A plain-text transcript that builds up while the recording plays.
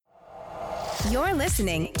You're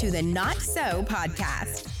listening to the Not So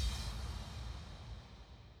Podcast.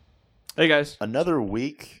 Hey guys. Another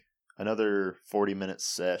week, another 40-minute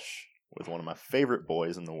sesh with one of my favorite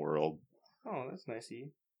boys in the world. Oh, that's nice of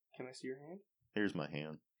you. Can I see your hand? Here's my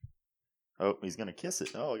hand. Oh, he's going to kiss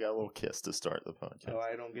it. Oh, I got a little kiss to start the podcast. Oh,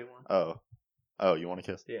 I don't get one? Oh, you want a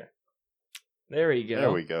kiss? Yeah. There you go.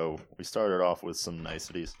 There we go. We started off with some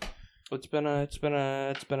niceties. It's been a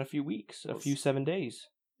few weeks, a few 7 days.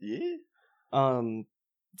 Yeah.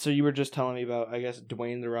 So you were just telling me about, I guess,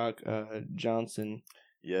 Dwayne The Rock Johnson.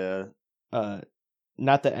 Yeah.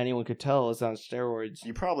 Not that anyone could tell, is on steroids.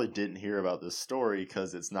 You probably didn't hear about this story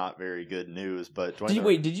because it's not very good news, but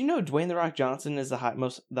Did you know Dwayne The Rock Johnson is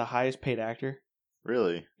the highest paid actor?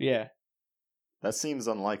 Really? Yeah. That seems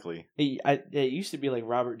unlikely. It used to be like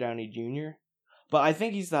Robert Downey Jr., but I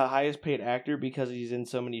think he's the highest paid actor because he's in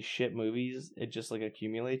so many shit movies. It just like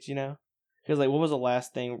accumulates, you know? Because like, what was the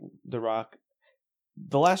last thing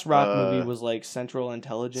The last Rock movie was like Central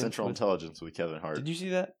Intelligence. Central Intelligence with Kevin Hart. Did you see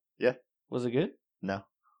that? Yeah. Was it good? No.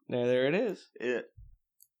 Yeah, there it is.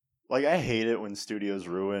 I hate it when studios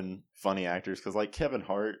ruin funny actors because, like, Kevin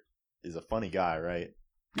Hart is a funny guy, right?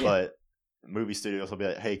 Yeah. But movie studios will be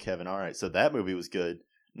like, hey, Kevin, all right, so that movie was good.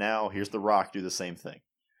 Now, here's The Rock, do the same thing.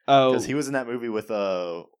 Oh. Because he was in that movie with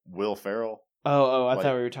Will Ferrell. I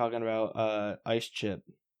thought we were talking about Ice Chip.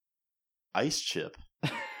 Ice Chip?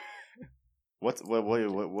 What's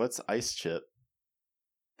Ice Chip?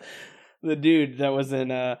 The dude that was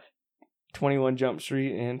in 21 Jump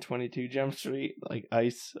Street and 22 Jump Street, like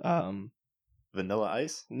Ice. Vanilla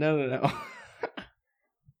Ice? No.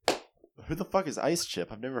 Who the fuck is Ice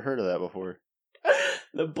Chip? I've never heard of that before.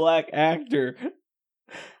 The black actor.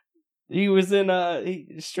 He was in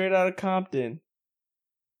Straight Outta Compton.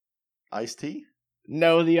 Ice-T?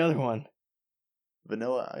 No, the other one.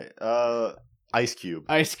 Vanilla Ice Cube.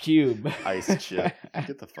 Ice Cube. Ice Chip.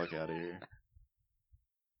 Get the fuck out of here.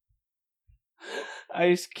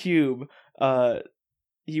 Ice Cube.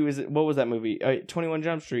 He was. What was that movie? 21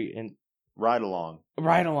 Jump Street and Ride Along. He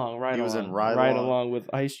was in Ride Along with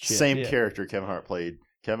Ice Chip. Same character Kevin Hart played.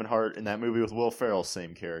 Kevin Hart in that movie with Will Ferrell,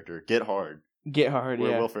 same character. Get Hard.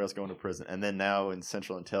 Where Will Ferrell's going to prison. And then now in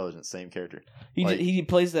Central Intelligence, same character. He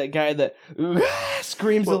plays that guy that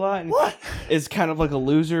screams a lot and is kind of like a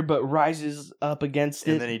loser but rises up against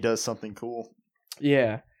it. And then he does something cool.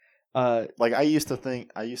 Yeah. I used to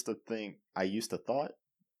think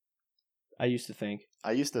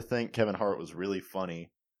Kevin Hart was really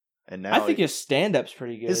funny. And now I think his stand-up's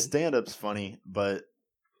pretty good. His stand-up's funny, but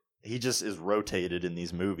he just is rotated in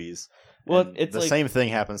these movies. Well, and it's the same thing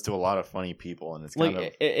happens to a lot of funny people, and it's kind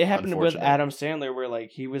of it happened with Adam Sandler, where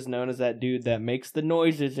like he was known as that dude that makes the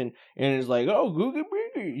noises and is like, oh, Google,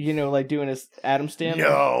 you know, like doing his Adam Sandler.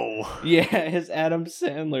 No. Yeah, his Adam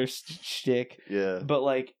Sandler shtick. Yeah, but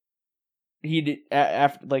like he did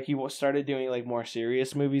after like he started doing like more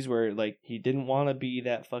serious movies where like he didn't want to be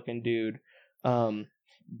that fucking dude.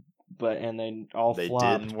 But and then they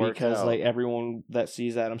flopped because like everyone that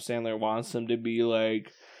sees Adam Sandler wants him to be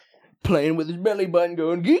like playing with his belly button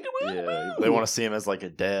going yeah, they want to see him as like a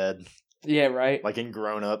dad. Yeah, right. Like in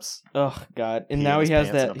Grown Ups. Oh god. And now he has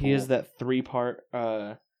that 3-part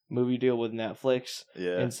movie deal with Netflix.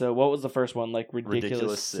 Yeah. And so what was the first one? Like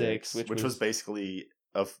Ridiculous Six, which was basically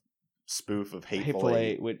a spoof of Hateful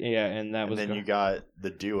Eight. And then you got The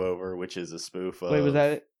Do-Over, which is a spoof of... Wait, was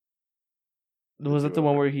that it? Was that the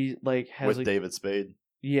one where he like has with David Spade?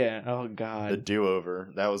 Yeah. Oh god. The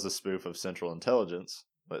Do-Over. That was a spoof of Central Intelligence,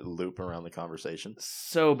 but loop around the conversation.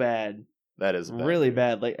 So bad. That is bad. Really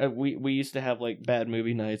bad. Like we used to have like bad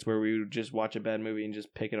movie nights where we would just watch a bad movie and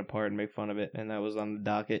just pick it apart and make fun of it, and that was on the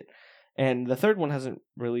docket. And the third one hasn't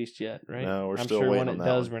released yet, right? No, I'm still waiting when on it that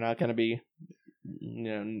does, one. we're not going to be,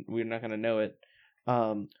 we're not going to know it.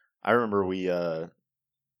 I remember we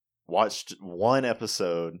watched one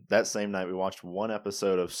episode that same night. We watched one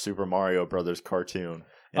episode of Super Mario Brothers cartoon,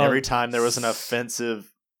 and every time there was an offensive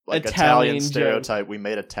like Italian stereotype, we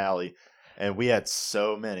made a tally, and we had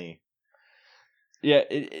so many. Yeah,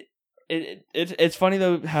 it's funny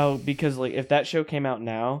though how because like if that show came out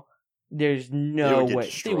now, there's no way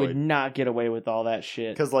they would not get away with all that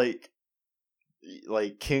shit. Because like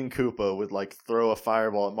King Koopa would like throw a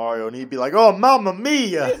fireball at Mario, and he'd be like, "Oh, Mamma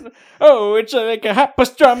Mia! Oh, it's like a hot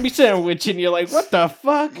pastrami sandwich," and you're like, "What the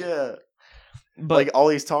fuck?" Yeah. But like all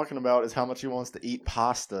he's talking about is how much he wants to eat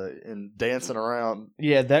pasta and dancing around.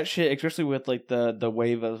 Yeah, that shit, especially with like the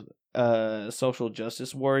wave of social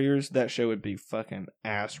justice warriors, that show would be fucking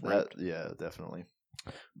ass ripped. Yeah, definitely.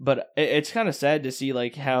 But it's kind of sad to see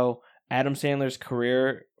like how Adam Sandler's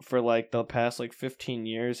career for like the past like 15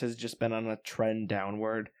 years has just been on a trend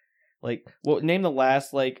downward. Like, well, name the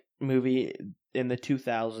last like movie in the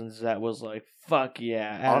 2000s that was like, fuck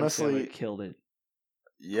yeah, Adam honestly, Sandler killed it.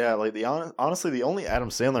 Yeah, like honestly, the only Adam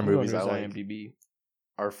Sandler movies I like IMDb.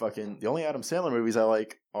 are fucking the only Adam Sandler movies I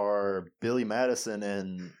like are Billy Madison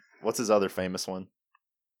and what's his other famous one?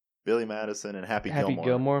 Billy Madison and Happy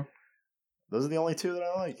Gilmore. Those are the only two that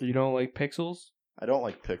I like. You don't like Pixels? I don't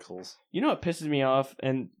like Pixels. You know what pisses me off,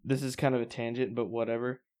 and this is kind of a tangent, but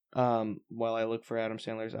whatever. While I look for Adam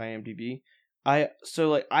Sandler's IMDb, I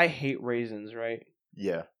hate raisins, right?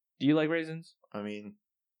 Yeah. Do you like raisins? I mean,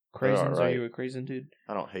 craisins? Right. Are you a craisin dude?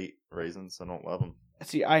 I don't hate raisins. I don't love them.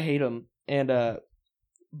 See, I hate them, and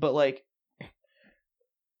but like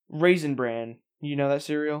Raisin Bran, you know that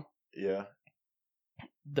cereal? Yeah.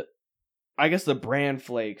 I guess the bran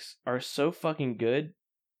flakes are so fucking good,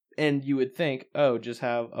 and you would think, oh, just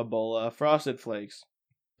have a bowl of Frosted Flakes,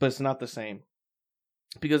 but it's not the same.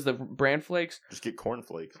 Because the bran flakes... Just get Corn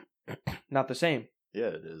Flakes. Not the same. Yeah,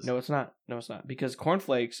 it is. No, it's not. Because corn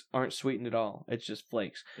flakes aren't sweetened at all. It's just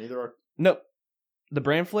flakes. Neither are... No. The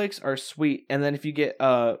bran flakes are sweet, and then if you get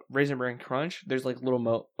Raisin Bran Crunch, there's like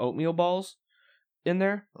little oatmeal balls in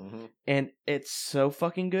there, and it's so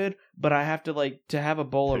fucking good. But I have to to have a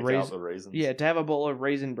bowl of raisins. Yeah, to have a bowl of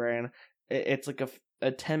Raisin Bran, it's like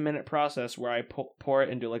a 10-minute process where I pour it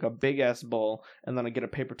into like a big ass bowl, and then I get a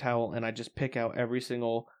paper towel and I just pick out every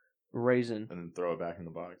single raisin and then throw it back in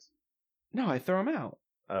the box. No, I throw them out.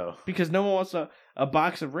 Oh, because no one wants a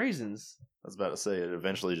box of raisins. I was about to say it'd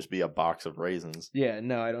eventually just be a box of raisins. Yeah,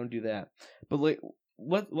 no, I don't do that. But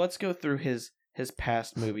let's go through his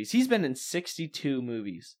past movies. He's been in 62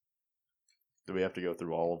 movies. Do we have to go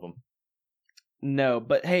through all of them? No,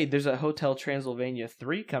 but hey, there's a Hotel Transylvania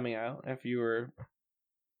 3 coming out. If you were,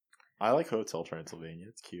 I like Hotel Transylvania.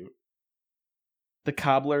 It's cute. The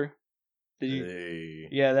Cobbler. Hey.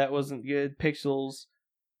 Yeah, that wasn't good. Pixels.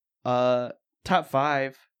 Top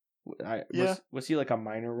 5. Was he like a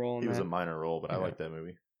minor role in that? He was a minor role, but I like that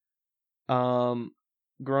movie.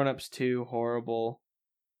 Grown Ups 2, horrible.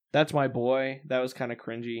 That's My Boy. That was kind of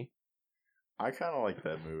cringy. I kind of like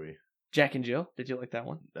that movie. Jack and Jill. Did you like that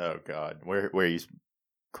one? Oh God, where he's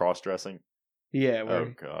cross-dressing? Yeah.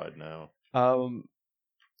 Oh God, no.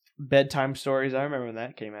 Bedtime Stories. I remember when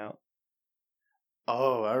that came out.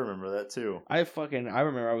 Oh, I remember that too. I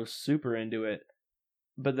remember I was super into it,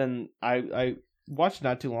 but then I watched it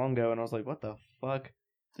not too long ago and I was like, what the fuck?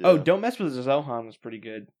 Yeah. Oh, Don't Mess with Zohan was pretty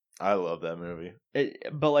good. I love that movie.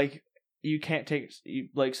 But you can't take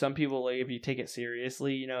some people if you take it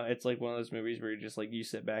seriously, it's like one of those movies where you're just you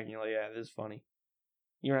sit back and you're like, yeah, this is funny.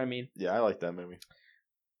 You know what I mean? Yeah, I like that movie.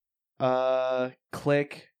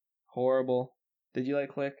 Click, horrible. Did you like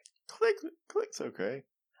Click? Click's okay.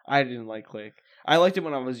 I didn't like Click. I liked it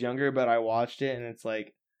when I was younger, but I watched it and it's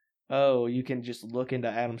like, oh, you can just look into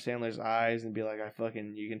Adam Sandler's eyes and be like,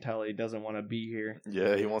 you can tell he doesn't want to be here.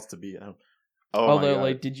 Yeah, he wants to be him. Oh,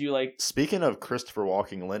 although, did you Speaking of Christopher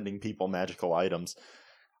Walken lending people magical items,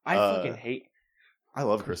 I fucking hate. I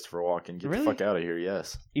love Christopher Walken. Get the fuck out of here!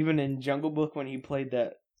 Yes. Even in Jungle Book when he played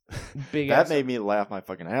that big. That made me laugh my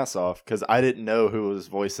fucking ass off because I didn't know who was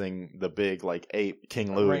voicing the big ape,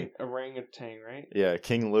 King Louie. Orangutan, right? Yeah,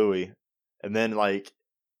 King Louie, and then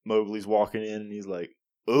Mowgli's walking in and he's like,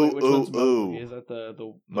 "Ooh, ooh, ooh." Is that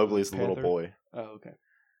the Mowgli's the little boy? Oh, okay.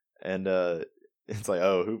 And it's like,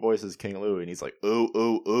 oh, who voices King Louie? And he's like, ooh,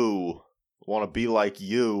 ooh, ooh, want to be like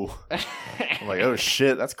you. I'm like, oh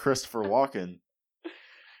shit, that's Christopher Walken.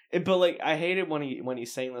 But I hate it when he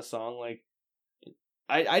sang the song.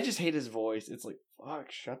 I just hate his voice. It's like,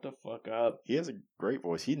 fuck, shut the fuck up. He has a great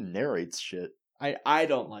voice. He narrates shit. I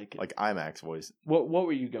don't like it. Like IMAX voice. What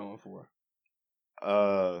were you going for?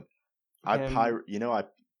 I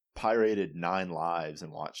pirated 9 Lives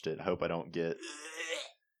and watched it. I hope I don't get.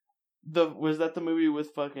 Was that the movie with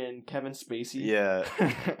fucking Kevin Spacey? Yeah.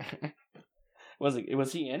 Was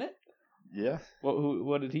he in it? Yeah.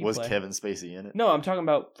 What did he play? Was Kevin Spacey in it? No, I'm talking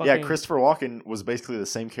about fucking... Yeah, Christopher Walken was basically the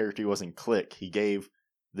same character he was in Click. He gave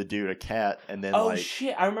the dude a cat and then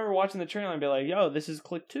shit, I remember watching the trailer and be like, yo, this is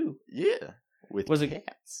Click 2. Yeah. Was it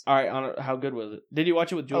cats? All right, how good was it? Did you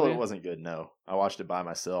watch it with Julia? Oh, it wasn't good, no. I watched it by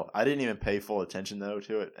myself. I didn't even pay full attention, though,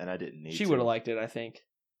 to it, and I didn't need to. She would have liked it, I think.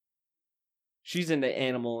 She's into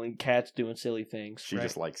animal and cats doing silly things. She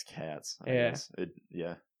just likes cats. I guess.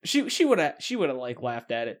 Yeah. She would have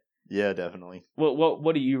laughed at it. Yeah, definitely.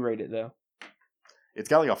 What do you rate it though? It's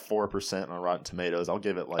got a 4% on Rotten Tomatoes. I'll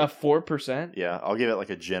give it a 4%. Yeah, I'll give it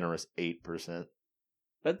a generous 8%.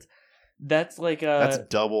 That's that's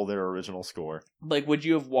double their original score. Would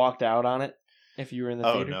you have walked out on it if you were in the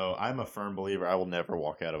theater? Oh no, I'm a firm believer. I will never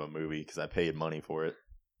walk out of a movie because I paid money for it.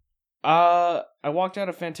 I walked out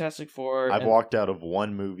of Fantastic Four. I've walked out of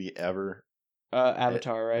one movie ever.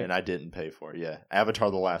 Avatar, right? And I didn't pay for it. Yeah, Avatar: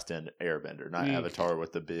 The Last Airbender, not Avatar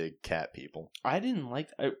with the big cat people. I didn't like.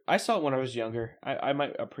 I saw it when I was younger. I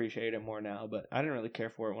might appreciate it more now, but I didn't really care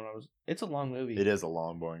for it when I was. It's a long movie. It is a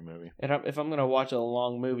long, boring movie. And if I'm gonna watch a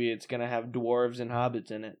long movie, it's gonna have dwarves and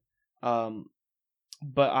hobbits in it. But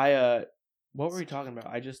what were we talking about?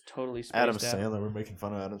 I just totally spaced Adam out. Sandler. We're making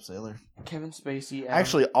fun of Adam Sandler. Kevin Spacey.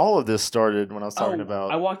 Actually, all of this started when I was talking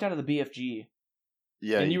about. I walked out of the BFG.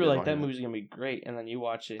 Yeah, and you were like, that movie's going to be great, and then you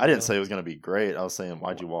watch it. I didn't say it was going to be great. I was saying,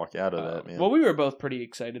 why'd you walk out of that, man? Well, we were both pretty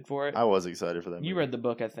excited for it. I was excited for that movie. You read the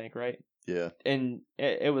book, I think, right? Yeah. And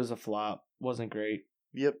it was a flop. Wasn't great.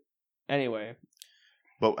 Yep. Anyway.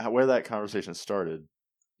 But where that conversation started.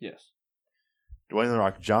 Yes. Dwayne "The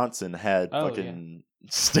Rock" Johnson had fucking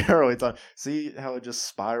steroids on. See how it just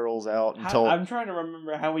spirals out until... I'm trying to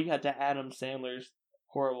remember how we got to Adam Sandler's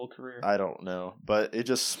horrible career. I don't know, but it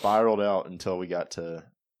just spiraled out until we got to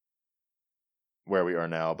where we are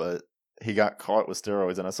now. But he got caught with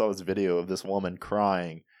steroids, and I saw this video of this woman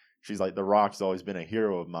crying. She's like, "The Rock's always been a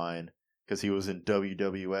hero of mine because he was in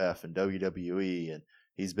WWF and WWE, and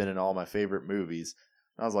he's been in all my favorite movies."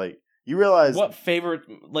 And I was like, "You realize what favorite?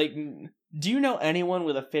 Like, do you know anyone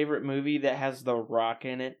with a favorite movie that has The Rock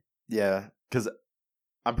in it?" Yeah, because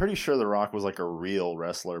I'm pretty sure The Rock was like a real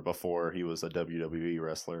wrestler before he was a WWE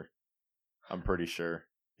wrestler. I'm pretty sure.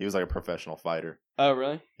 He was like a professional fighter. Oh,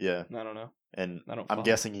 really? Yeah. I don't know. And I'm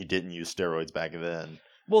guessing he didn't use steroids back then.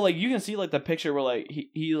 Well, like, you can see, like, the picture where, like,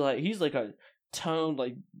 he's like a toned,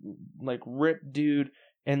 like ripped dude.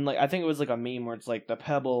 And, like, I think it was like a meme where it's like the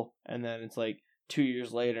Pebble, and then it's like 2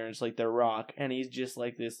 years later, and it's like The Rock. And he's just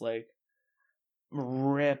like this, like,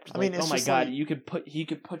 ripped. Like, oh my god, like, he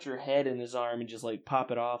could put your head in his arm and just like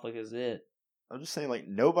pop it off like it's it. I'm just saying, like,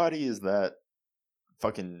 nobody is that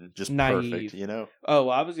fucking just naive. Perfect, you know? Oh,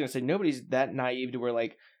 well, I was gonna say nobody's that naive to where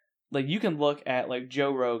like you can look at like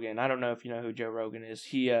Joe Rogan. I don't know if you know who Joe Rogan is.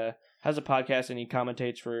 He has a podcast and he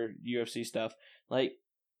commentates for UFC stuff. Like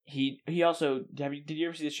he also did you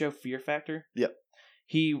ever see the show Fear Factor? Yep.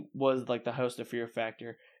 He was like the host of Fear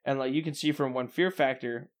Factor. And like you can see from when Fear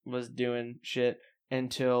Factor was doing shit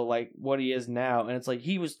until like what he is now, and it's like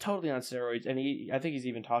he was totally on steroids, and I think he's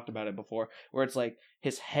even talked about it before, where it's like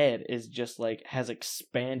his head is just like has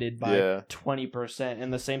expanded by 20%,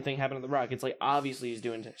 and the same thing happened to The Rock. It's like obviously he's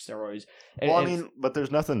doing steroids. Well, I mean, but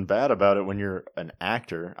there's nothing bad about it when you're an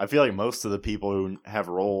actor. I feel like most of the people who have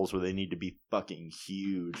roles where they need to be fucking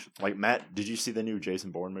huge, like Matt. Did you see the new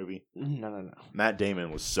Jason Bourne movie? No. Matt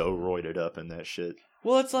Damon was so roided up in that shit.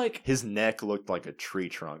 Well, it's like his neck looked like a tree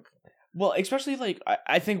trunk. Well, especially like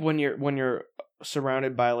I think when you're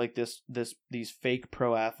surrounded by like these fake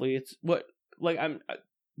pro athletes,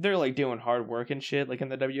 they're like doing hard work and shit like in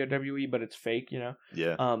the WWE, but it's fake, you know.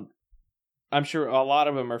 Yeah. I'm sure a lot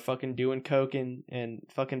of them are fucking doing coke and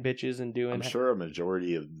fucking bitches and doing. I'm sure a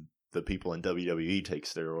majority of the people in WWE take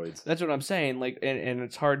steroids. That's what I'm saying. Like, and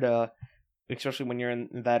it's hard to. Especially when you're in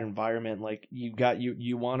that environment, like you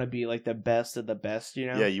want to be like the best of the best, you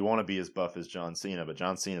know? Yeah, you want to be as buff as John Cena, but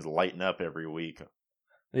John Cena's lighting up every week.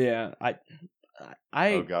 Yeah, I.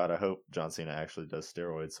 Oh God, I hope John Cena actually does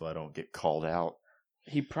steroids so I don't get called out.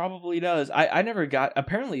 He probably does. I never got.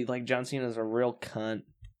 Apparently, like John Cena's a real cunt.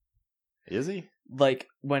 Is he? Like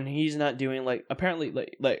when he's not doing like apparently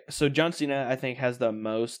like so John Cena I think has the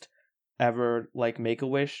most ever like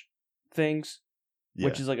Make-A-Wish things. Yeah.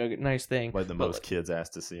 Which is like a nice thing. Like the most kids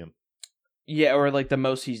asked to see him. Yeah, or like the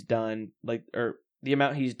most he's done, like or the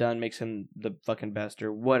amount he's done makes him the fucking best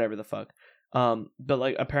or whatever the fuck. But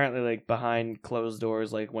like apparently like behind closed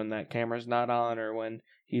doors, like when that camera's not on or when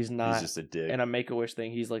he's not just a dick. In a Make-A-Wish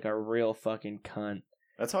thing, he's like a real fucking cunt.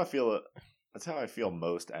 That's how I feel. That's how I feel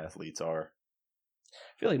most athletes are.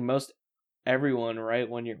 I feel like most everyone, right?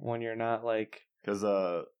 When you're not like because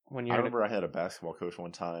I remember I had a basketball coach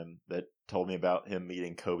one time that told me about him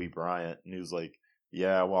meeting Kobe Bryant, and he was like,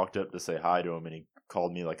 "Yeah, I walked up to say hi to him, and he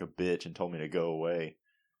called me like a bitch and told me to go away."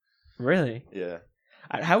 Really? Yeah.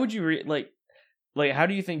 How would you like? How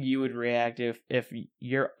do you think you would react if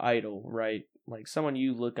your idol, right, like someone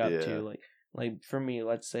you look up to, like for me,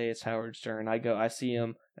 let's say it's Howard Stern. I see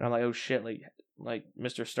him, and I'm like, oh shit, like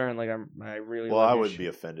Mr. Stern, like I really. Well, I would be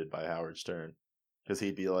offended by Howard Stern because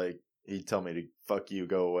he'd be like. He'd tell me to fuck you,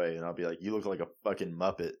 go away, and I'll be like, you look like a fucking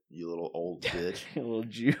Muppet, you little old bitch. You little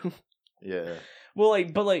Jew. Yeah. Well,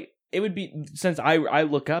 it would be, since I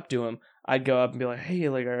look up to him, I'd go up and be like, hey,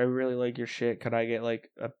 like, I really like your shit. Could I get, like,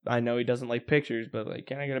 I know he doesn't like pictures, but, like,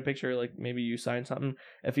 can I get a picture? Like, maybe you sign something?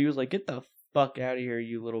 If he was like, get the fuck out of here,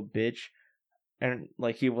 you little bitch. And,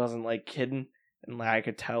 like, he wasn't, like, kidding. and like I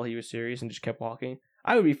could tell he was serious and just kept walking,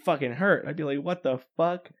 I would be fucking hurt. I'd be like, what the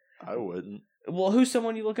fuck? I wouldn't. Well, who's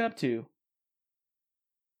someone you look up to?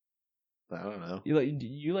 I don't know.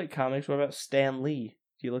 You like comics? What about Stan Lee?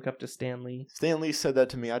 Do you look up to Stan Lee? Stan Lee said that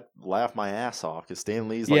to me. I'd laugh my ass off because Stan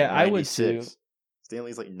Lee's like 96. I would too. Stan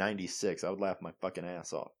Lee's like 96. I would laugh my fucking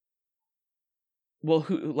ass off. Well,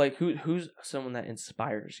 who's someone that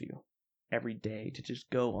inspires you every day to just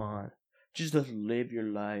go on, just to live your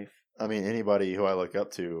life? I mean, anybody who I look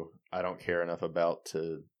up to, I don't care enough about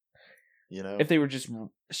to, you know. If they were just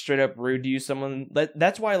straight up rude to you,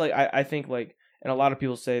 that's why like I think like. And a lot of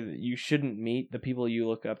people say that you shouldn't meet the people you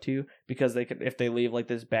look up to because if they leave like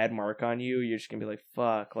this bad mark on you, you're just gonna be like,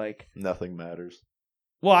 fuck, like nothing matters.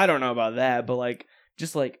 Well, I don't know about that, but like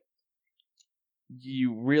just like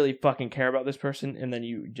you really fucking care about this person, and then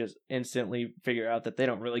you just instantly figure out that they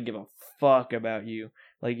don't really give a fuck about you.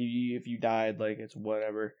 Like if you died, like it's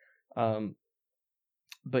whatever.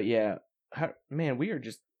 But yeah, man, we are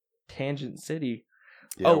just tangent city.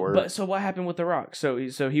 Yeah, but so what happened with The Rock? So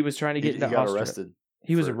he was trying to get into He got arrested.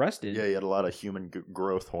 He was arrested. Yeah, he had a lot of human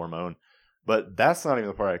growth hormone. But that's not even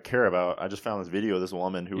the part I care about. I just found this video of this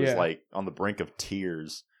woman who was like on the brink of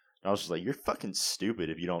tears. And I was just like, you're fucking stupid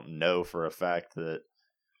if you don't know for a fact that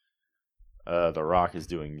The Rock is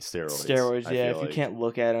doing steroids. Steroids, yeah. If you can't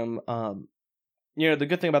look at him. You know, the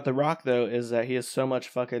good thing about The Rock, though, is that he has so much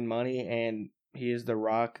fucking money, and he is The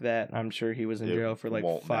Rock that I'm sure he was in jail for like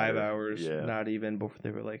 5 hours, not even, before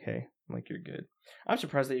they were like, hey, like, you're good. I'm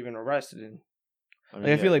surprised they even arrested him.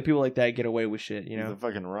 I feel like people like that get away with shit, you know? He's a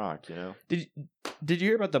fucking Rock, you know? Did you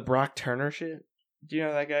hear about the Brock Turner shit? Do you know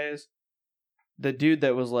who that guy is? The dude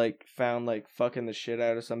that was like found like fucking the shit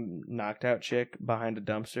out of some knocked out chick behind a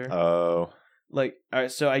dumpster. Oh. Like, all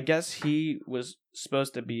right, so I guess he was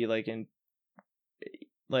supposed to be like in,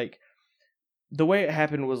 like, the way it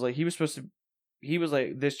happened was like he was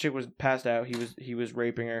like, this chick was passed out. He was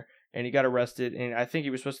raping her, and he got arrested, and I think he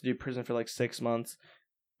was supposed to do prison for like 6 months.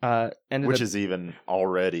 Which is even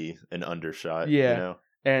already an undershot. Yeah, you know?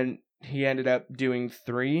 And he ended up doing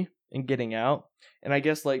 3 and getting out. And I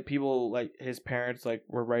guess like people like his parents like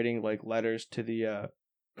were writing like letters to the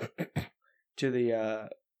to the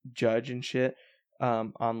judge and shit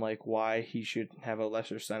on like why he should have a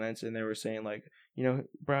lesser sentence, and they were saying like, you know,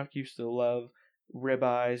 Brock used to love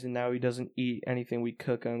ribeyes, and now he doesn't eat anything we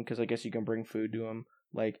cook him, because I guess you can bring food to him,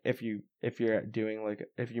 like if you're doing like,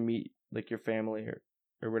 if you meet like your family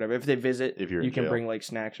or whatever, if they visit, you can bring like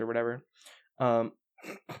snacks or whatever.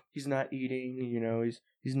 He's not eating, you know,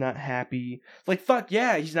 he's not happy. Like, fuck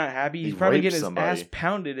yeah, he's not happy. He's probably getting his ass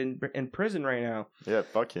pounded in prison right now. Yeah,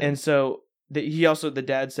 fuck him. And so the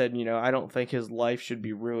dad said, you know, I don't think his life should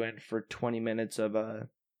be ruined for 20 minutes of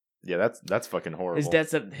Yeah, that's fucking horrible. His dad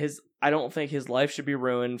said I don't think his life should be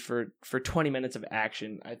ruined for 20 minutes of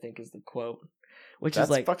action, I think is the quote. Which is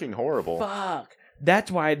like, fucking horrible. Fuck.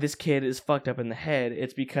 That's why this kid is fucked up in the head.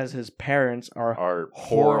 It's because his parents are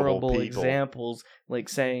horrible examples, like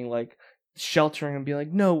saying like sheltering and being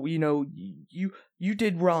like, no, you know, you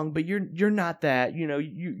did wrong, but you're not that. You know,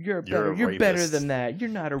 you're better than that.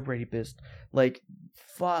 You're not a rapist. Like,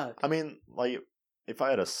 fuck. I mean, like, if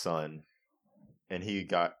I had a son and he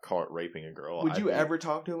got caught raping a girl, would you ever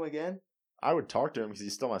talk to him again? I would talk to him because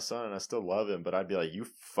he's still my son and I still love him, but I'd be like, you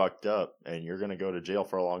fucked up and you're going to go to jail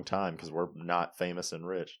for a long time because we're not famous and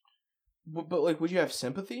rich. But like, would you have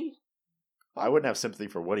sympathy? I wouldn't have sympathy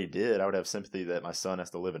for what he did. I would have sympathy that my son has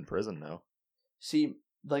to live in prison now. See,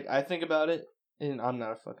 like, I think about it, and I'm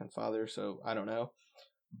not a fucking father, so I don't know.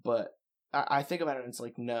 But I think about it and it's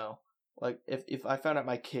like, no. Like, if I found out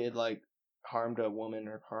my kid, like, harmed a woman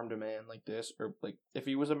or harmed a man like this, or like, if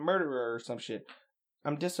he was a murderer or some shit,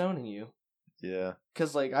 I'm disowning you. Yeah.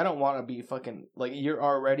 Because, like, I don't want to be fucking... Like, you're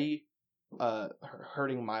already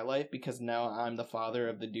hurting my life because now I'm the father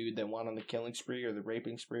of the dude that went on the killing spree or the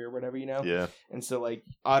raping spree or whatever, you know? Yeah. And so, like,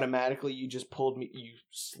 automatically you just you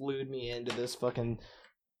slewed me into this fucking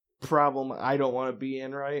problem I don't want to be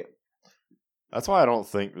in, right? That's why I don't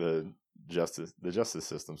think the justice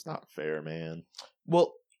system's not fair, man.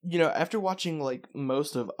 Well... You know, after watching, like,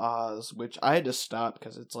 most of Oz, which I had to stop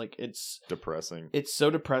because it's, like, it's... depressing. It's so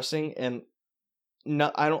depressing, and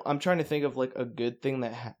I'm trying to think of, like, a good thing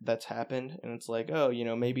that's happened, and it's like, oh, you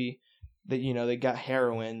know, maybe, they got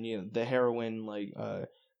heroin, you know, the heroin, like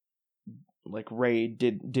raid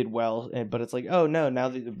did well, but it's like, oh, no, now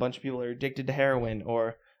a bunch of people are addicted to heroin,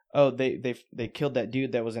 or... Oh, they killed that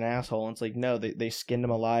dude that was an asshole, and it's like, no, they skinned him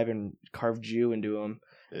alive and carved Jew into him.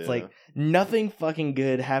 It's like nothing fucking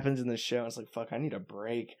good happens in this show. It's like, fuck, I need a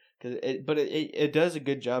break. But it does a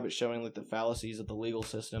good job at showing like the fallacies of the legal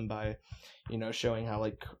system by, you know, showing how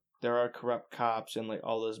like there are corrupt cops and like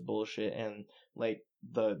all this bullshit, and like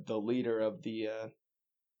the leader of the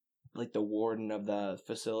like the warden of the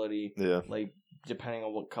facility, like depending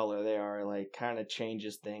on what color they are, like kind of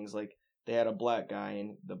changes things. Like they had a black guy,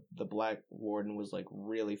 and the black warden was like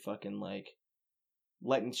really fucking like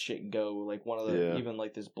letting shit go. Like one of the even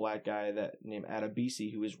like this black guy that named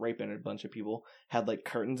Adebisi, who was raping a bunch of people, had like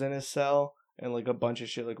curtains in his cell and like a bunch of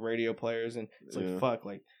shit like radio players, and it's like fuck,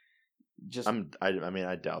 like just I mean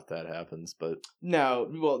I doubt that happens, but no,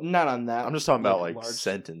 well, not on that. I'm just talking about like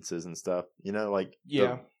sentences and stuff. You know, like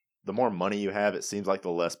the more money you have, it seems like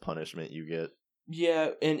the less punishment you get. Yeah,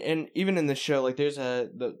 and even in the show, like there's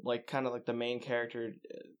the like kind of like the main character,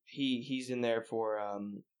 he's in there for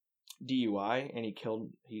DUI, and he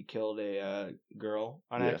killed a girl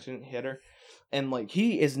on accident, hit her, and like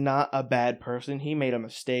he is not a bad person. He made a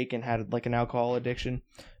mistake and had like an alcohol addiction,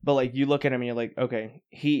 but like you look at him and you're like, okay,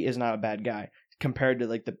 he is not a bad guy compared to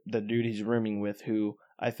like the dude he's rooming with, who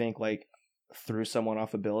I think like threw someone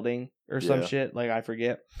off a building or some shit, like I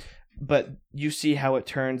forget. But you see how it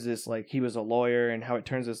turns this, like he was a lawyer, and how it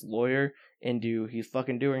turns this lawyer into he's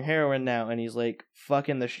fucking doing heroin now, and he's like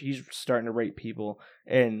fucking he's starting to rape people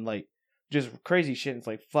and like just crazy shit. It's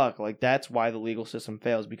like fuck, like that's why the legal system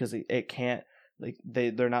fails, because it can't, like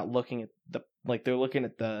they're not looking at they're looking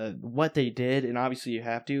at the what they did, and obviously you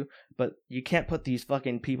have to, but you can't put these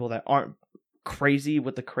fucking people that aren't crazy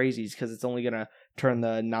with the crazies, because it's only gonna turn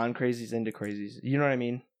the non-crazies into crazies. You know what I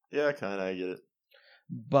mean? Yeah, kind of, I get it.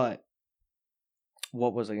 But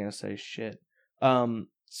what was I gonna say? Shit. On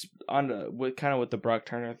with the Brock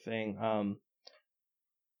Turner thing.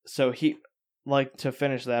 So he, like, to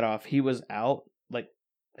finish that off, he was out. Like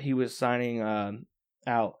he was signing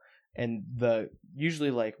out, and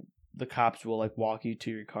usually like the cops will like walk you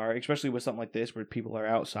to your car, especially with something like this where people are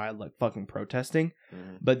outside like fucking protesting.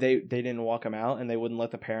 Mm-hmm. But they didn't walk him out, and they wouldn't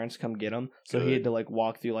let the parents come get him. So he had to like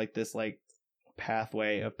walk through like this like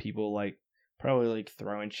pathway of people like probably like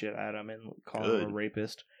throwing shit at him and calling him a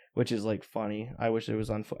rapist, which is like funny. I wish it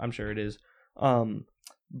was on. I'm sure it is.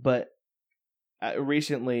 But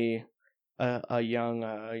recently, a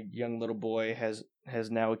young little boy has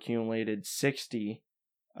now accumulated 60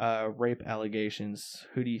 rape allegations.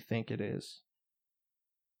 Who do you think it is?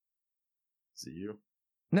 Is it you?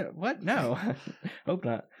 No, what? No, hope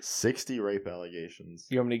not. 60 rape allegations.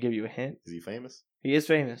 You want me to give you a hint? Is he famous? He is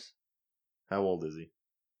famous. How old is he?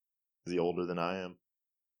 Is he older than I am?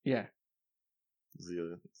 Yeah.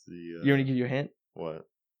 You want me to give you a hint? What?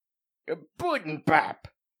 A pudding pop.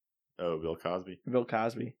 Oh, Bill Cosby. Bill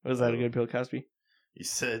Cosby. Was that a good Bill Cosby? You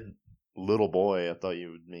said little boy. I thought you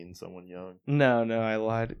would mean someone young. No, I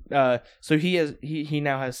lied. So he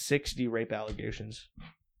now has 60 rape allegations,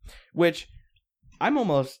 which I'm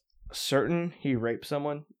almost certain he raped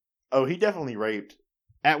someone. Oh, he definitely raped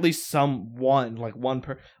at least someone, like one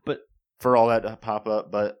but for all that to pop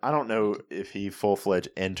up. But I don't know if he full-fledged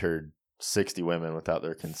entered 60 women without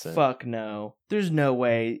their consent. Fuck no. There's no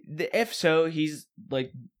way. If so, he's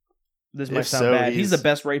like, this might sound bad. He's the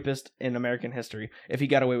best rapist in American history. If he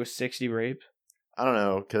got away with 60 rape. I don't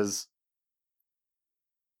know, because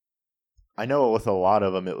I know with a lot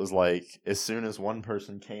of them, it was like, as soon as one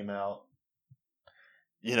person came out,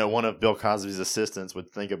 you know, one of Bill Cosby's assistants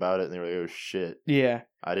would think about it, and they were like, oh shit. Yeah.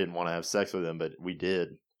 I didn't want to have sex with him, but we did.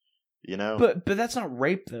 You know? But that's not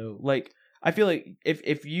rape, though. Like, I feel like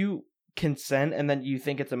if you consent and then you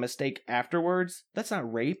think it's a mistake afterwards, that's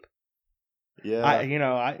not rape. Yeah.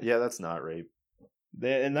 Yeah, that's not rape.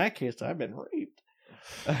 In that case, I've been raped.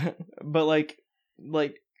 But like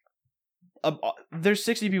there's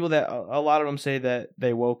 60 people that a lot of them say that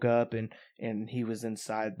they woke up and he was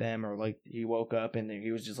inside them, or like he woke up and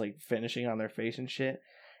he was just like finishing on their face and shit.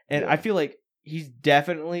 And I feel like he's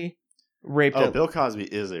definitely raped. Oh, Bill Cosby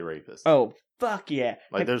is a rapist. Oh, fuck yeah.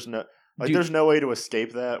 Like there's no way to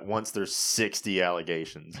escape that once there's 60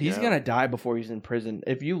 allegations. He's going to die before he's in prison.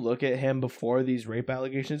 If you look at him before these rape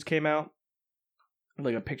allegations came out,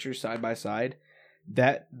 like a picture side by side,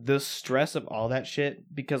 that the stress of all that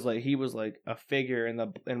shit, because like he was like a figure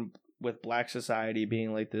in with black society,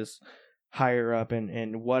 being like this higher up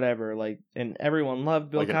and whatever, like, and everyone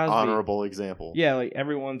loved Bill Cosby. Like an honorable example. Yeah, like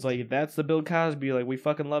everyone's like, that's the Bill Cosby, like we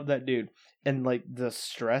fucking love that dude. And like the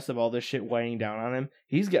stress of all this shit weighing down on him,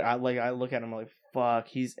 I look at him like, fuck,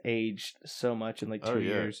 he's aged so much in like 2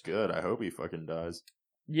 years. Good. I hope he fucking dies.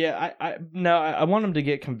 Yeah, I want him to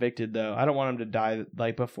get convicted though. I don't want him to die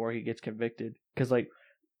like before he gets convicted, because like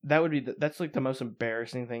that's like the most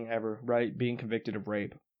embarrassing thing ever, right? Being convicted of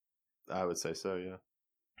rape. I would say so, yeah.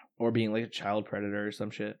 Or being like a child predator or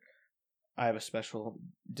some shit. I have a special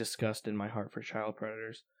disgust in my heart for child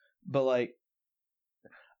predators. But like,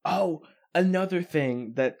 Oh, another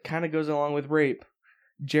thing that kind of goes along with rape.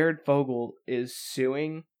 Jared Fogle is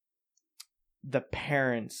suing the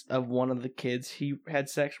parents of one of the kids he had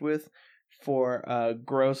sex with for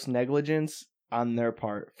gross negligence on their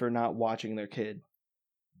part for not watching their kid.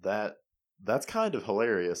 That's kind of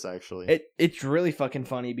hilarious, actually. It's really fucking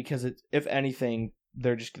funny because if anything,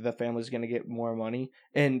 the family's gonna get more money,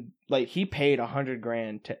 and like he paid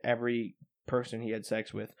 $100,000 to every person he had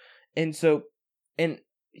sex with, and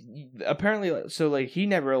apparently, so like he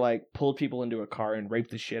never like pulled people into a car and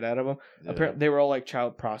raped the shit out of them. Yeah. Apparently, they were all like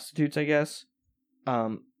child prostitutes, I guess,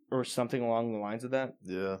 or something along the lines of that.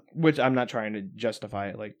 Yeah. Which I'm not trying to justify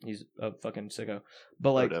it, like he's a fucking sicko,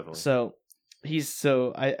 but like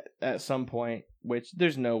at some point, which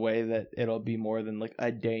there's no way that it'll be more than like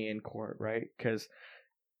a day in court, right? Because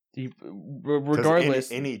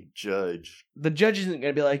regardless, any judge, the judge isn't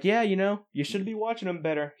gonna be like, yeah, you should be watching him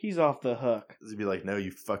better. He's off the hook. He'd be like, no,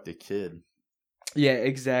 you fucked a kid. Yeah,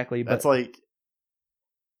 exactly. That's like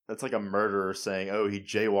a murderer saying, oh, he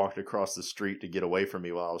jaywalked across the street to get away from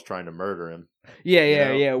me while I was trying to murder him.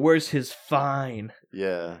 Yeah. Where's his fine?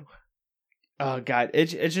 Yeah. Oh God,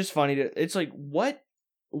 it's just funny it's like what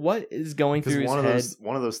is going through his head?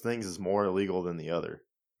 One of those things is more illegal than the other.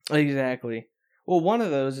 Exactly. Well, one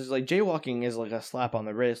of those is like jaywalking is like a slap on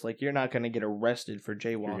the wrist. Like you're not going to get arrested for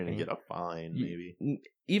jaywalking. You're going to get a fine, maybe.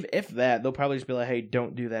 Even if that, they'll probably just be like, "Hey,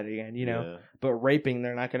 don't do that again," Yeah. But raping,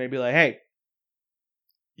 they're not going to be like, "Hey,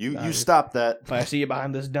 you stop that. If I see you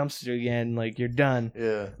behind this dumpster again, like you're done."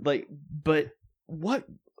 Yeah. Like, but what?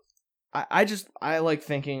 I like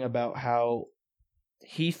thinking about how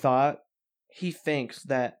he thinks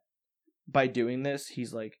that by doing this,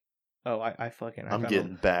 he's like, oh, I'm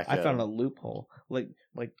getting back. I found a loophole. Like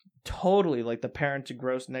totally like the parents'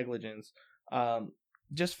 gross negligence.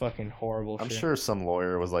 Just fucking horrible shit. I'm sure some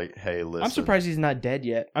lawyer was like, hey, listen. I'm surprised he's not dead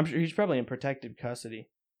yet. I'm sure he's probably in protective custody.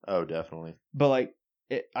 Oh, definitely. But like,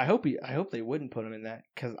 I hope they wouldn't put him in that,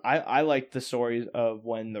 because I like the stories of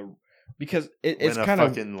because it's kind of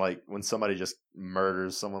fucking like when somebody just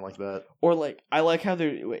murders someone like that. Or like I like how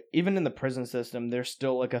they're even in the prison system, there's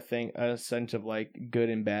still like a sense of like good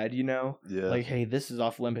and bad, Yeah. Like, hey, this is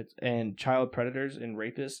off limits, and child predators and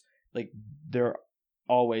rapists, like they're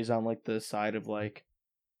always on like the side of like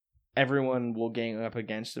everyone will gang up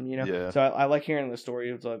against them, Yeah. So I like hearing the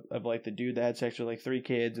story of like the dude that had sex with like 3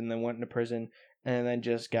 kids and then went into prison and then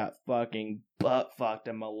just got fucking butt fucked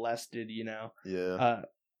and molested, Yeah.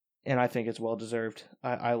 And I think it's well deserved.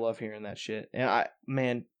 I love hearing that shit.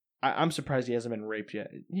 And I'm surprised he hasn't been raped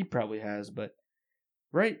yet. He probably has, but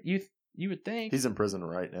right? You would think he's in prison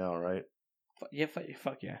right now, right? Yeah,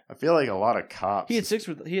 fuck yeah. I feel like a lot of cops. He had sex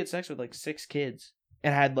with like 6 kids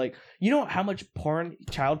and had like, how much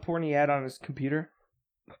child porn he had on his computer?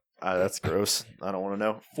 That's gross. I don't want to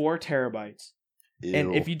know. 4 terabytes. Ew.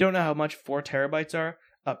 And if you don't know how much 4 terabytes are,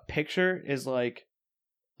 a picture is like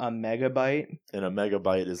a megabyte, and a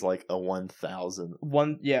megabyte is like a 1,000.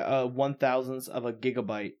 1,000th of a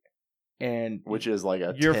gigabyte, and which is like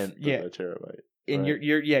a 10th of a terabyte. And right?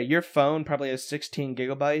 your phone probably has 16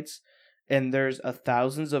 gigabytes, and there's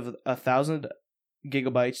 1,000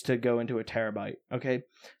 gigabytes to go into a terabyte. Okay,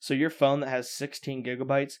 so your phone that has 16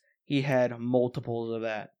 gigabytes, he had multiples of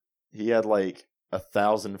that. He had like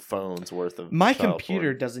 1,000 phones worth of. My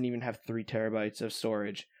computer doesn't even have 3 terabytes of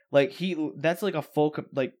storage. Like that's like a full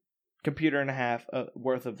computer and a half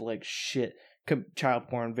worth of like shit, child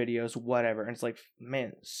porn videos, whatever. And it's like,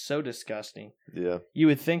 man, so disgusting. Yeah. You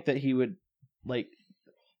would think that he would like,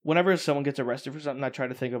 whenever someone gets arrested for something, I try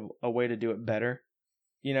to think of a way to do it better.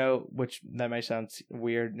 Which that might sound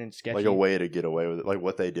weird and sketchy. Like a way to get away with it, like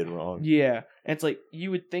what they did wrong. Yeah, and it's like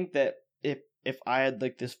you would think that if I had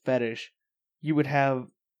like this fetish, you would have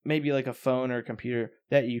maybe like a phone or a computer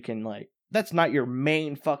that you can like. That's not your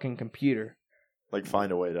main fucking computer. Like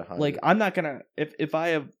find a way to hide it. Like I'm not gonna if I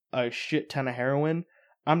have a shit ton of heroin,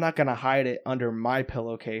 I'm not gonna hide it under my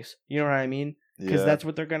pillowcase. You know what I mean? Because that's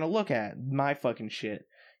what they're gonna look at. My fucking shit.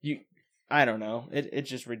 I don't know. It's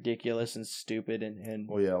just ridiculous and stupid and.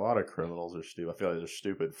 Well, yeah, a lot of criminals are stupid. I feel like they're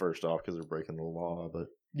stupid first off because they're breaking the law, but.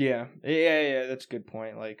 Yeah, that's a good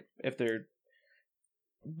point. Like if they're.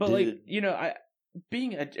 But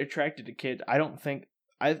being attracted to kids, I don't think.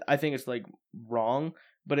 I think it's like wrong,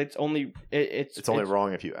 but it's only it's only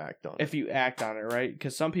wrong if you act on it. If you act on it, right?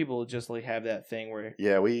 Because some people just like have that thing where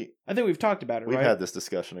I think we've talked about it. We've had this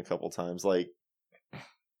discussion a couple times. Like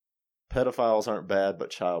pedophiles aren't bad,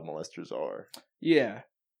 but child molesters are. Yeah.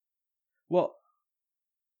 Well.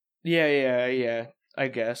 Yeah. I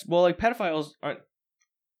guess. Well, like pedophiles aren't.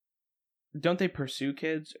 don't they pursue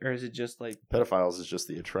kids, or is it just like pedophiles is just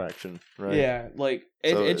the attraction, right? Yeah, like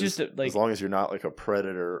it just like as long as you're not like a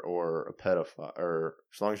predator or a pedophile, or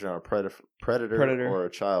as long as you're not a predator or a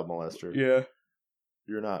child molester, yeah,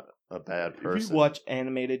 you're not a bad person. If you watch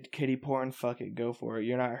animated kiddie porn, fuck it, go for it.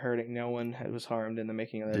 You're not hurting. No one was harmed in the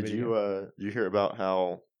making of that video. Did you hear about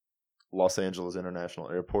how Los Angeles International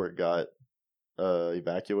Airport got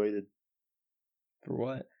evacuated? For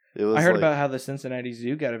what? I heard about how the Cincinnati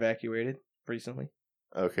Zoo got evacuated recently.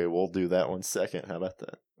 Okay, we'll do that one second. How about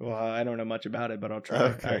that? Well, I don't know much about it, but I'll try.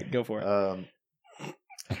 Okay. All right, go for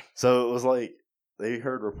it. So it was like they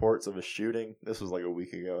heard reports of a shooting. This was like a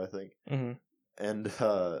week ago, I think. Mm-hmm. And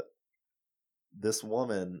this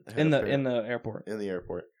woman in the airport. In the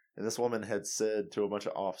airport. And this woman had said to a bunch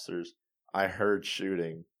of officers, "I heard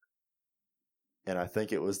shooting." And I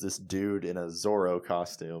think it was this dude in a Zorro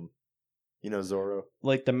costume. You know Zorro?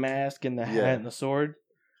 Like the mask and the hat and the sword?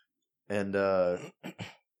 And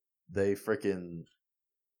they freaking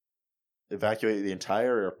evacuated the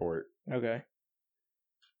entire airport. Okay.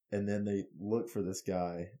 And then they look for this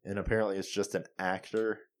guy. And apparently it's just an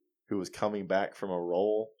actor who was coming back from a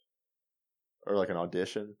role. Or like an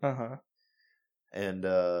audition. Uh-huh. And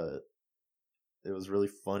it was really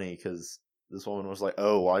funny because this woman was like,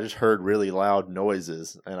 "Oh, well, I just heard really loud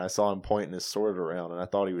noises, and I saw him pointing his sword around, and I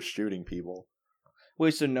thought he was shooting people."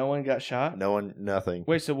 Wait, so no one got shot? Nothing.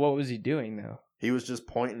 Wait, so what was he doing, though? He was just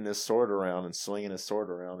pointing his sword around and swinging his sword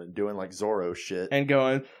around and doing, like, Zorro shit. And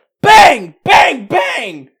going, bang, bang,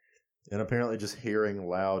 bang! And apparently just hearing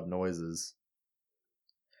loud noises.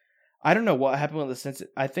 I don't know what happened with the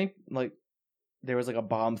Cincinnati... I think, like, there was, like, a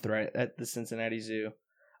bomb threat at the Cincinnati Zoo.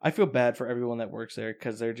 I feel bad for everyone that works there,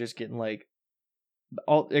 because they're just getting, like...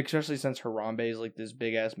 especially since Harambe is like this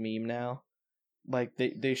big ass meme now. Like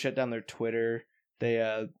they shut down their Twitter. They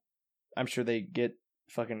I'm sure they get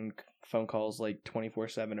fucking phone calls like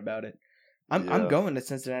 24/7 about it. I'm going to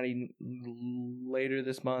Cincinnati later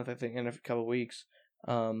this month, I think, in a couple of weeks.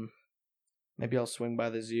 Maybe I'll swing by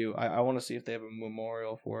the zoo. I want to see if they have a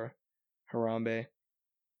memorial for Harambe.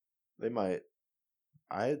 They might.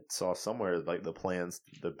 I saw somewhere like the plans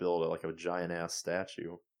to build like a giant ass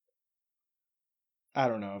statue. I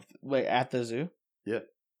don't know. Wait, at the zoo? Yeah.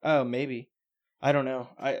 Oh, maybe. I don't know.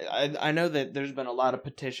 I know that there's been a lot of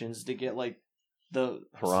petitions to get like the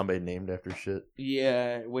Harambe named after shit.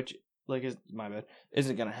 Yeah, which like is my bad.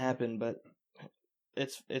 Isn't gonna happen, but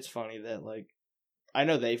it's funny that like I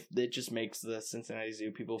know it just makes the Cincinnati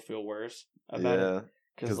Zoo people feel worse about it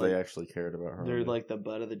because like, they actually cared about Harambe. They're like the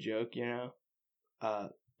butt of the joke, you know. I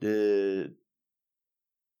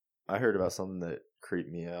heard about something that creeped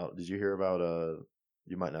me out. Did you hear about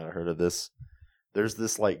you might not have heard of this. There's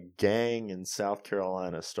this like gang in South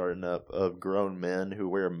Carolina starting up of grown men who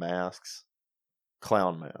wear masks.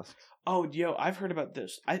 Clown masks. Oh, yo, I've heard about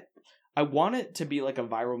this. I want it to be like a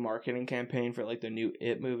viral marketing campaign for like the new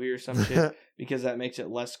It movie or some shit because that makes it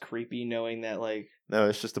less creepy knowing that like no,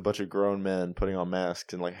 it's just a bunch of grown men putting on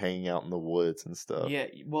masks and like hanging out in the woods and stuff. Yeah,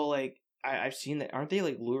 well, like I've seen that. Aren't they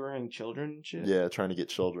like luring children and shit? Yeah, trying to get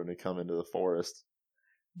children to come into the forest.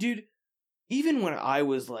 Dude, even when I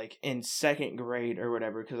was like in second grade or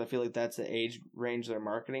whatever, because I feel like that's the age range they're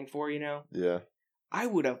marketing for, you know? Yeah. I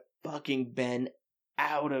would have fucking been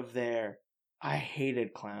out of there. I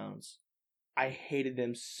hated clowns. I hated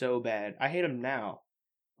them so bad. I hate them now.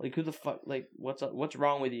 Like, who the fuck, like, what's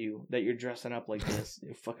wrong with you that you're dressing up like this,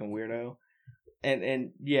 you fucking weirdo?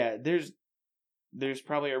 And yeah, there's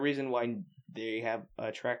probably a reason why they have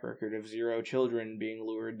a track record of 0 children being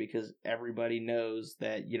lured because everybody knows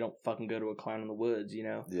that you don't fucking go to a clown in the woods, you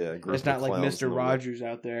know? Yeah, it's not like Mr. Rogers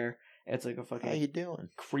out there. It's like a fucking how you doing?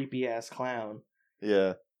 Creepy ass clown.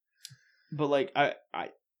 Yeah. But like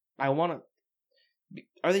I want to.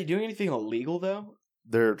 Are they doing anything illegal though?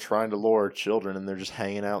 They're trying to lure children and they're just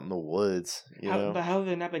hanging out in the woods. You know? But how have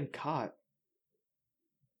they not been caught?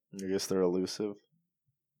 I guess they're elusive.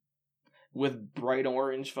 With bright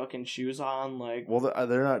orange fucking shoes on, like... Well,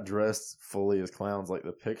 they're not dressed fully as clowns. Like,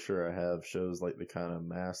 the picture I have shows, like, the kind of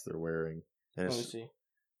mask they're wearing. And let me see.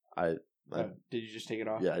 Did you just take it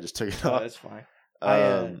off? Yeah, I just took it off. That's fine.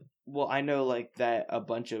 Well, I know, like, that a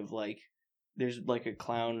bunch of, like... There's, like, a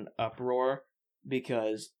clown uproar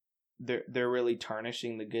because they're really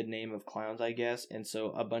tarnishing the good name of clowns, I guess. And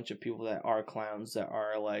so a bunch of people that are clowns that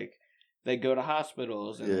are, like... They go to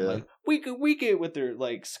hospitals and they're like weak it with their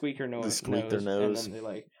like squeaker nose. They squeak their nose. And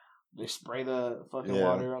then they spray the fucking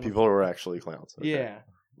water on people who are actually clowns. Okay. Yeah.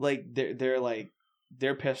 Like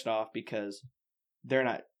they're pissed off because they're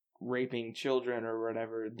not raping children or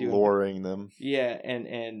whatever, luring them. Yeah,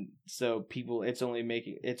 and so people it's only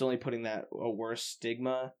putting that a worse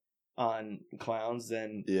stigma on clowns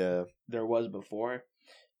than there was before.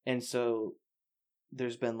 And so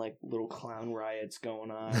there's been like little clown riots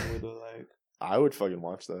going on where they're like, I would fucking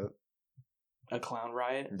watch that. A clown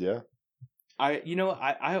riot? Yeah. I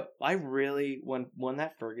really, when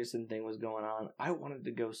that Ferguson thing was going on, I wanted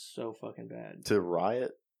to go so fucking bad. To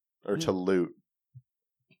riot? Or to loot?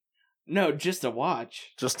 No, just to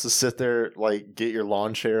watch. Just to sit there, like, get your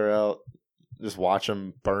lawn chair out, just watch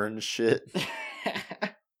them burn shit.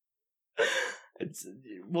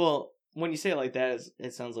 Well, when you say it like that,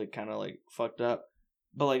 it sounds like kind of like fucked up.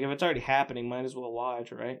 But like, if it's already happening, might as well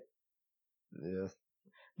watch, right? Yeah.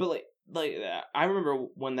 But like I remember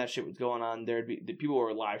when that shit was going on, the people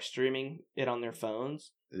were live streaming it on their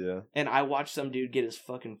phones. Yeah. And I watched some dude get his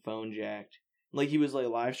fucking phone jacked. Like, he was like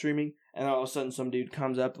live streaming, and all of a sudden some dude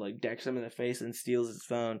comes up, like decks him in the face and steals his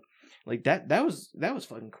phone. Like that was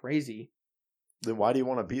fucking crazy. Then why do you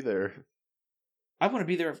want to be there? I want to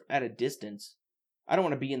be there at a distance. I don't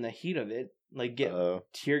want to be in the heat of it, like get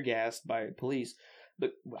tear gassed by police.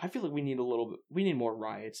 But I feel like we need more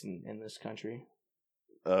riots in this country.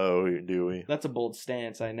 Oh, do we? That's a bold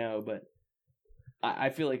stance, I know, but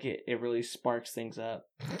I feel like it really sparks things up,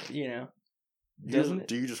 you know? Doesn't it?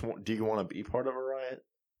 Do you want to be part of a riot?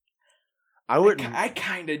 I wouldn't. I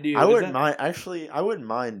kind of do. I wouldn't mind. Actually, I wouldn't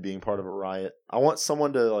mind being part of a riot. I want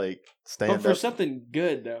someone to like stand up for something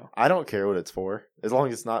good, though. I don't care what it's for, as long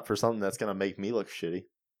as it's not for something that's gonna make me look shitty.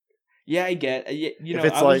 Yeah, I get. You know,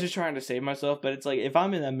 I was just trying to save myself, but it's like if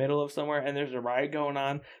I'm in the middle of somewhere and there's a riot going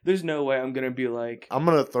on, there's no way I'm gonna be like, I'm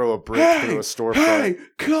gonna throw a brick through a storefront. Hey,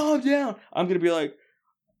 calm down. I'm gonna be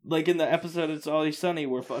like in the episode It's Always Sunny,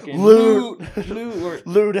 where fucking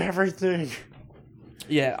loot everything.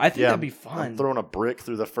 Yeah, I think that'd be fun. I'm throwing a brick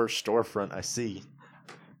through the first storefront I see.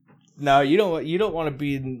 No, you don't want to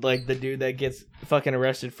be like the dude that gets fucking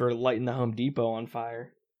arrested for lighting the Home Depot on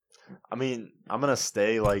fire. I mean, I'm gonna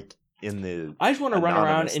stay like in the. I just want to run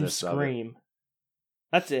around and scream.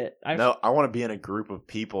 That's it. I want to be in a group of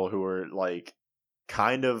people who are like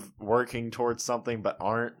kind of working towards something but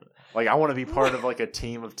aren't. Like, I want to be part of like a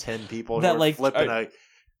team of 10 people who are flipping a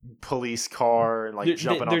police car and like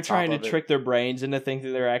jumping on top of it. They're trying to trick their brains into thinking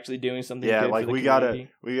that they're actually doing something. Yeah, good like for the community.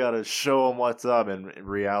 we gotta show them what's up, and in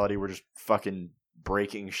reality, we're just fucking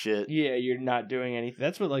breaking shit. Yeah, you're not doing anything.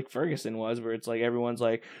 That's what like Ferguson was, where it's like everyone's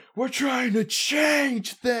like, we're trying to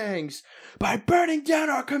change things by burning down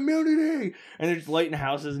our community, and they're just lighting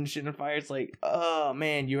houses and shit on fire. It's like, oh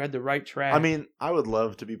man, you had the right track. I mean, I would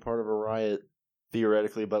love to be part of a riot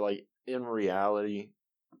theoretically, but like in reality,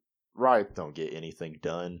 riots don't get anything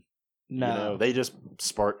done. No, you know, they just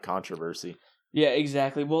spark controversy. Yeah,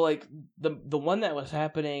 exactly. Well, like the one that was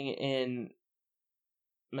happening in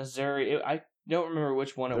Missouri, I don't remember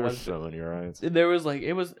which one it was. There's so many riots. There was like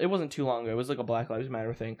it wasn't too long ago. It was like a Black Lives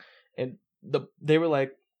Matter thing, and they were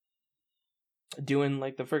like doing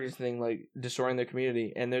like the Ferguson thing, like destroying their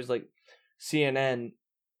community. And there's like CNN,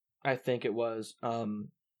 I think it was,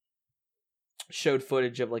 showed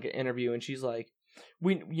footage of like an interview, and she's like,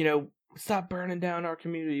 stop burning down our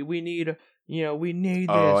community. We need this.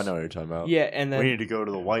 Oh, I know what you're talking about. Yeah, and then we need to go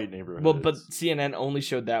to the white neighborhood. Well, but CNN only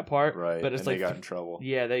showed that part, right? But it's and like they got in trouble.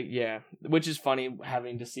 Yeah, which is funny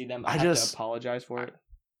having to see them have to apologize for it.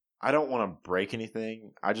 I don't want to break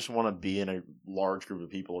anything. I just want to be in a large group of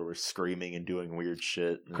people who are screaming and doing weird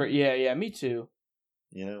shit. Yeah, me too.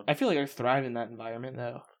 You know, I feel like I thrive in that environment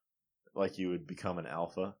though. Like you would become an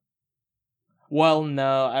alpha. Well,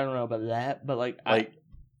 no, I don't know about that, but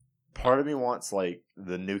part of me wants like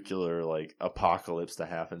the nuclear like apocalypse to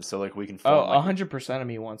happen, so like we can. 100% of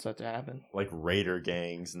me wants that to happen. Like raider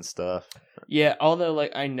gangs and stuff. Yeah, although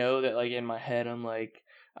like I know that like in my head I'm like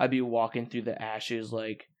I'd be walking through the ashes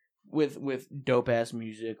like with dope ass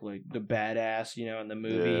music like the Badass, in the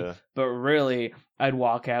movie. Yeah. But really, I'd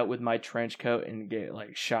walk out with my trench coat and get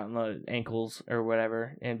like shot in the ankles or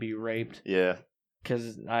whatever and be raped. Yeah.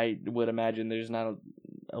 Because I would imagine there's not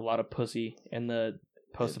a lot of pussy in the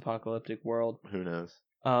post-apocalyptic world. Who knows?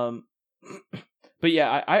 But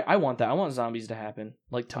yeah, I want that. I want zombies to happen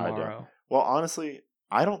like tomorrow. Well, honestly,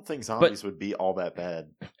 I don't think zombies would be all that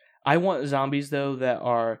bad. I want zombies though that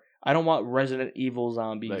are. I don't want Resident Evil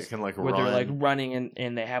zombies that can like where run. They're like running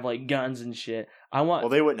and they have like guns and shit. I want.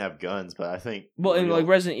 Well, they wouldn't have guns, but I think. Well, in like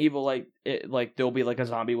Resident Evil, like there'll be like a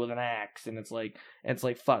zombie with an axe, and it's like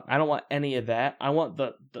fuck. I don't want any of that. I want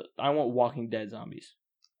I want Walking Dead zombies.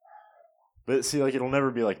 But see, like it'll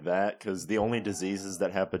never be like that because the only diseases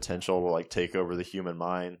that have potential to like take over the human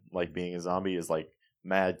mind, like being a zombie, is like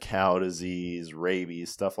mad cow disease,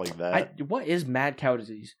 rabies, stuff like that. What is mad cow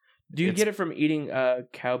disease? Do you get it from eating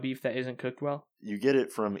cow beef that isn't cooked well? You get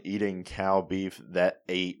it from eating cow beef that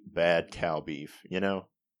ate bad cow beef, you know?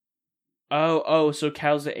 Oh, so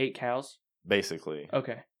cows that ate cows? Basically.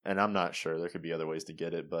 Okay. And I'm not sure. There could be other ways to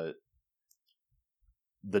get it, but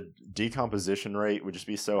the decomposition rate would just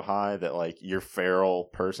be so high that, like, your feral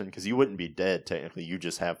person, because you wouldn't be dead, technically. You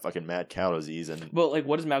just have fucking mad cow disease. Well, like,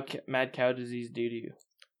 what does mad cow disease do to you?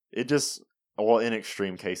 It just... Well, in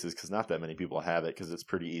extreme cases, because not that many people have it, because it's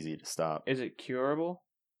pretty easy to stop. Is it curable?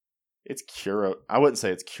 It's curable. I wouldn't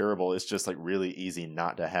say it's curable. It's just like really easy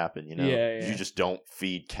not to happen, you know? Yeah. You just don't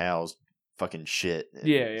feed cows fucking shit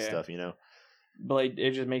and stuff, you know? But like,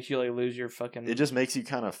 it just makes you like lose your fucking... It just makes you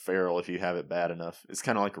kind of feral if you have it bad enough. It's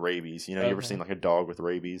kind of like rabies. You know, you ever seen like a dog with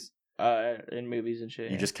rabies? In movies and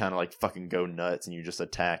shit. You just kind of like fucking go nuts and you just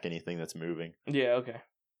attack anything that's moving. Yeah, okay.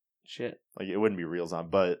 Shit. Like, it wouldn't be real zombie,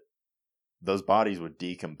 but... Those bodies would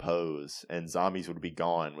decompose and zombies would be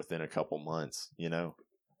gone within a couple months, you know?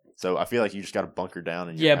 So I feel like you just got to bunker down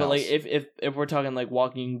in your house. But like if we're talking like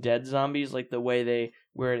Walking Dead zombies, like the way they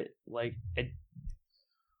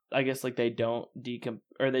I guess like they don't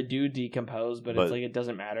they do decompose, but it's like it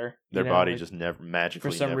doesn't matter. Their body just never magically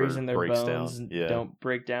for some reason their breaks bones down. Don't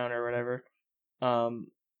break down or whatever.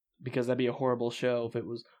 Because that'd be a horrible show if it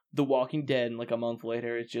was The Walking Dead and like a month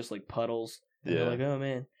later it's just like puddles. And you're like, oh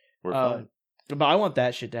man. We're fine. But I want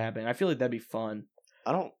that shit to happen. I feel like that'd be fun.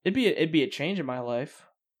 It'd be a change in my life.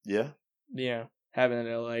 Yeah. Yeah. Having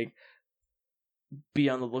to like be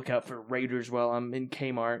on the lookout for raiders while I'm in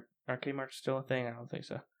Kmart. Are Kmart still a thing? I don't think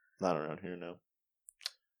so. Not around here, no.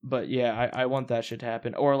 But yeah, I want that shit to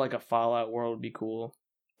happen. Or like a Fallout world would be cool.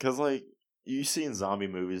 Because like you see in zombie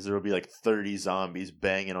movies, there will be like 30 zombies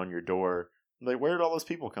banging on your door. Like, where did all those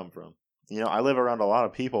people come from? You know, I live around a lot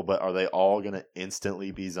of people, but are they all gonna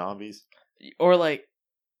instantly be zombies? Or like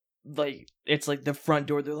it's like the front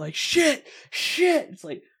door. They're like, shit. It's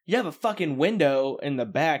like you have a fucking window in the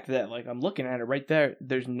back that like I'm looking at it right there.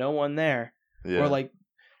 There's no one there. Yeah. Or like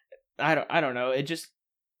I don't know.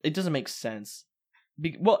 It doesn't make sense.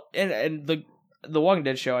 Well, and the Walking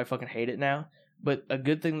Dead show, I fucking hate it now. But a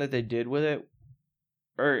good thing that they did with it,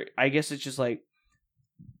 or I guess it's just like.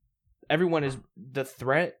 The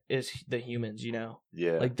threat is the humans, you know?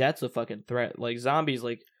 Yeah. Like, that's the fucking threat. Like, zombies,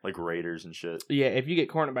 like raiders and shit. Yeah, if you get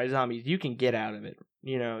cornered by zombies, you can get out of it,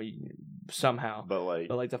 you know, somehow. But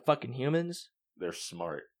like the fucking humans... They're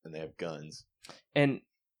smart, and they have guns. And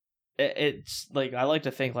it's, like, I like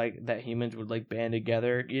to think, like, that humans would, like, band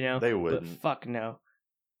together, you know? They wouldn't. But fuck no.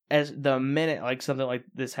 As the minute like something like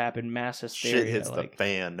this happened, mass hysteria. Shit hits the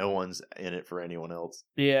fan. No one's in it for anyone else.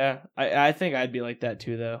 Yeah, I think I'd be like that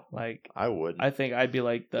too, though. Like I would. I think I'd be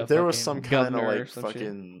like the. If there was some kind of like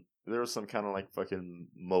fucking. There was some kind of like fucking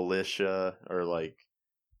militia or like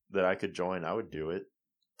that I could join. I would do it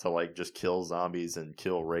to like just kill zombies and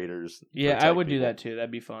kill raiders. Yeah, I would do that too.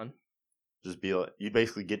 That'd be fun. Just be like, you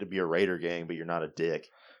basically get to be a raider gang, but you're not a dick.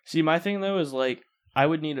 See, my thing though is like I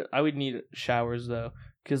would need showers though.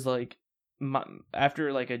 Because, like,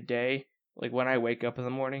 after, like, a day, like, when I wake up in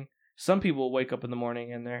the morning, some people wake up in the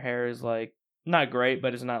morning and their hair is, like, not great,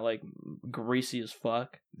 but it's not, like, greasy as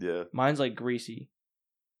fuck. Yeah. Mine's, like, greasy.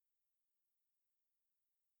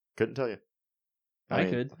 Couldn't tell you. I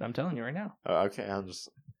mean, could. I'm telling you right now. Okay, I'm just...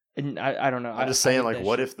 And I don't know. I'm just saying, like,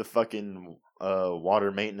 what if the fucking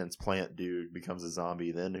water maintenance plant dude becomes a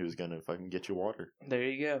zombie? Then who's gonna fucking get you water? There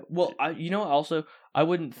you go. Well, also, I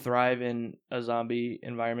wouldn't thrive in a zombie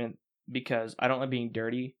environment because I don't like being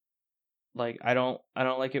dirty. Like, I don't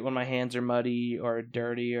like it when my hands are muddy or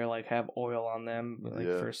dirty or like have oil on them.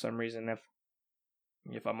 Like for some reason,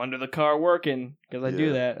 if I'm under the car working, because I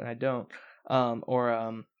do that and I don't,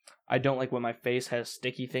 I don't like when my face has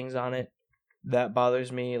sticky things on it. That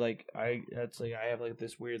bothers me. Like I have like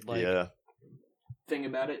this weird like thing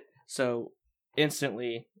about it. So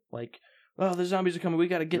instantly, like, oh, the zombies are coming. We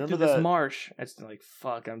got to get through this marsh. It's like,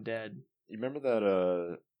 fuck, I'm dead. You remember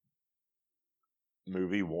that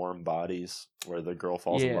movie Warm Bodies where the girl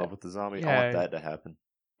falls in love with the zombie? Yeah. I want that to happen.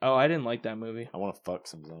 Oh, I didn't like that movie. I want to fuck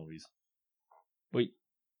some zombies. Wait,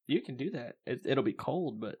 you can do that. It'll be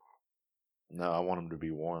cold, but no, I want them to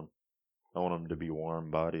be warm. I want them to be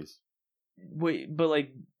warm bodies. Wait, but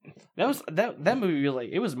like that movie was like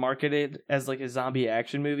it was marketed as like a zombie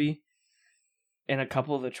action movie in a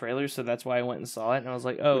couple of the trailers, so that's why I went and saw it and I was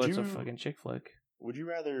like, oh, it's a fucking chick flick. Would you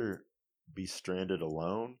rather be stranded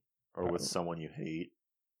alone or with someone you hate?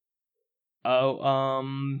 Oh,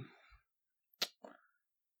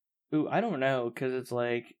 ooh, I don't know, cuz it's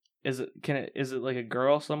like is it like a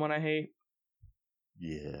girl someone I hate?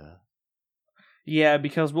 Yeah. Yeah,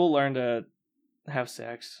 because we'll learn to have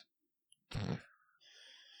sex.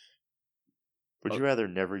 Would you rather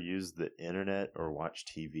never use the internet or watch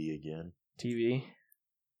TV again? TV.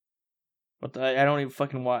 But I don't even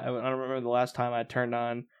fucking watch. I don't remember the last time I turned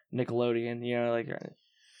on Nickelodeon. You know, like.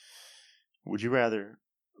 Would you rather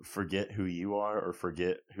forget who you are or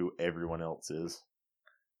forget who everyone else is?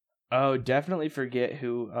 Oh, definitely forget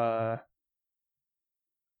who.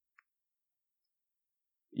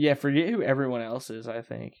 Yeah, forget who everyone else is. I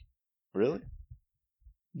think. Really?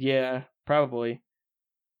 Yeah, probably.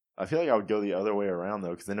 I feel like I would go the other way around though,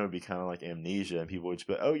 because then it would be kind of like amnesia, and people would just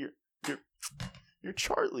be, "Oh, you're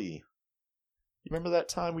Charlie. You remember that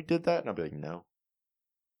time we did that?" And I'll be like, "No."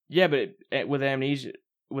 Yeah, but with amnesia,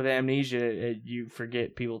 you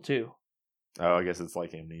forget people too. Oh, I guess it's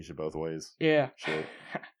like amnesia both ways. Yeah. Shit.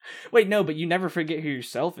 Wait, no, but you never forget who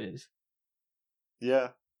yourself is. Yeah.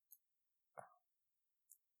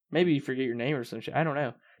 Maybe you forget your name or some shit. I don't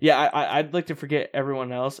know. Yeah, I'd like to forget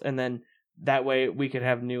everyone else, and then that way we could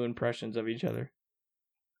have new impressions of each other.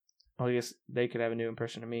 Well, I guess they could have a new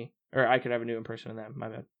impression of me, or I could have a new impression of them. My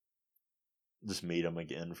bad. Just meet them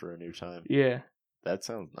again for a new time. Yeah. That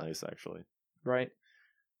sounds nice, actually. Right.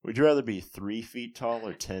 Would you rather be 3 feet tall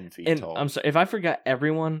or 10 feet tall? I'm sorry, if I forgot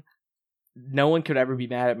everyone, no one could ever be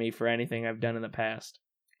mad at me for anything I've done in the past.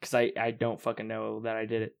 Because I don't fucking know that I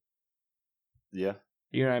did it. Yeah.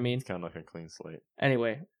 You know what I mean? It's kind of like a clean slate.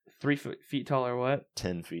 Anyway, 3 feet tall or what?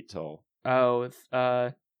 10 feet tall. Oh,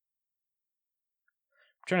 I'm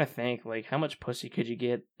trying to think, like, how much pussy could you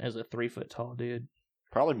get as a 3 foot tall dude?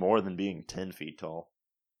 Probably more than being 10 feet tall.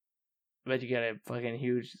 I bet you got a fucking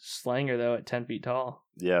huge slanger, though, at 10 feet tall.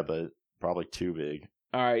 Yeah, but probably too big.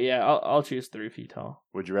 Alright, yeah, I'll choose 3 feet tall.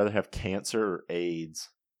 Would you rather have cancer or AIDS?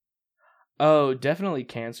 Oh, definitely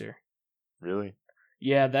cancer. Really?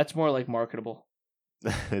 Yeah, that's more, like, marketable.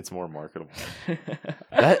 It's more marketable.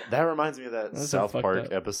 That reminds me of that South Park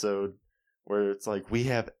episode where it's like, we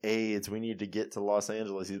have AIDS, we need to get to Los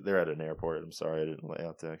Angeles. They're at an airport. I'm sorry I didn't lay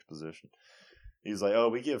out the exposition. He's like, oh,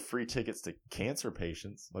 we give free tickets to cancer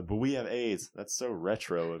patients. Like, but we have AIDS. That's so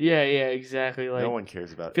retro. Yeah, exactly. Like, no one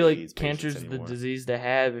cares about AIDS. I feel like cancer's the disease to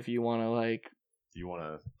have if you want to, like... You want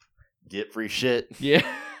to get free shit. Yeah.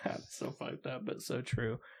 That's so fucked up, but so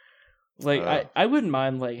true. Like, I wouldn't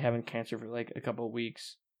mind, like, having cancer for, like, a couple of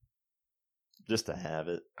weeks. Just to have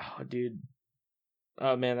it. Oh, dude.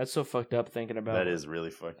 Oh, man, that's so fucked up thinking about That is really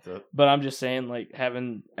fucked up. But I'm just saying, like,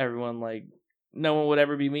 having everyone, like... No one would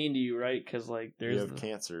ever be mean to you, right? Because, like, there's... You have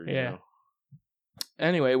cancer, yeah. You know?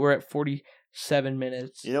 Anyway, we're at 47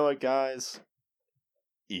 minutes. You know what, guys?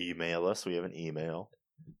 Email us. We have an email.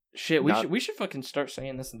 Shit, we should fucking start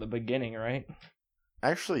saying this in the beginning, right?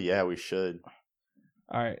 Actually, yeah, we should.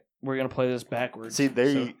 All right, we're gonna play this backwards. See, there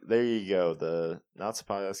you go. The Not So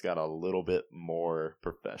Podcast got a little bit more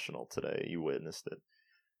professional today. You witnessed it.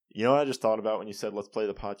 You know what I just thought about when you said let's play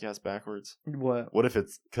the podcast backwards? What? What if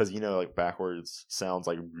it's because like backwards sounds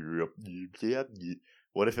like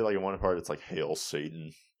what if it like in one part it's like Hail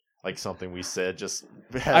Satan, like something we said just.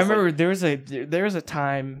 I remember like, there was a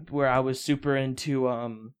time where I was super into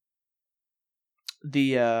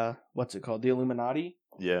the what's it called, the Illuminati.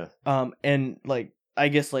 Yeah. And like I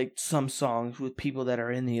guess like some songs with people that are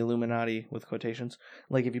in the Illuminati with quotations.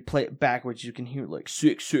 Like if you play it backwards, you can hear like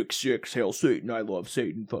 666 Hail Satan, I love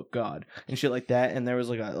Satan, fuck God, and shit like that. And there was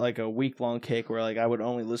like a week-long kick where like I would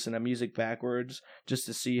only listen to music backwards just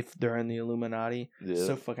to see if they're in the Illuminati. Yeah.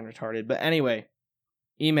 So fucking retarded. But anyway,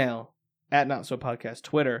 email at Not So Podcast,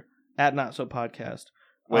 Twitter at Not So Podcast.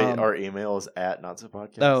 Wait, our email is at Not So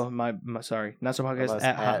Podcast. Oh my sorry, Not So Podcast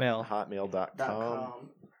at Hotmail. Hotmail.com.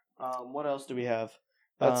 What else do we have?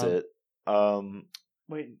 That's it.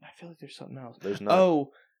 Wait, I feel like there's something else. There's not.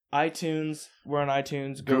 Oh, iTunes. We're on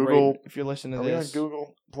iTunes. Go Google. Rate if you're listening to this. Are we on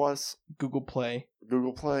Google Plus? Google Play.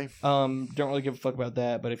 Google Play. Don't really give a fuck about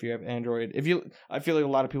that. But if you have Android, I feel like a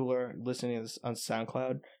lot of people are listening to this on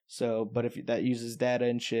SoundCloud. So, but if that uses data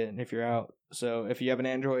and shit, and if you're out, so if you have an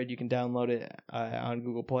Android, you can download it on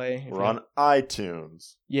Google Play. We're on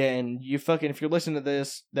iTunes. Yeah, and if you're listening to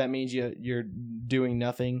this, that means you're doing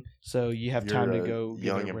nothing, so you have time to go.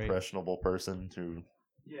 Young impressionable person who.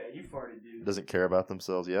 Yeah, you farted, dude. Doesn't care about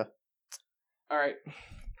themselves. Yeah. All right.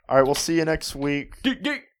 We'll see you next week.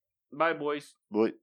 Bye, boys. Bye.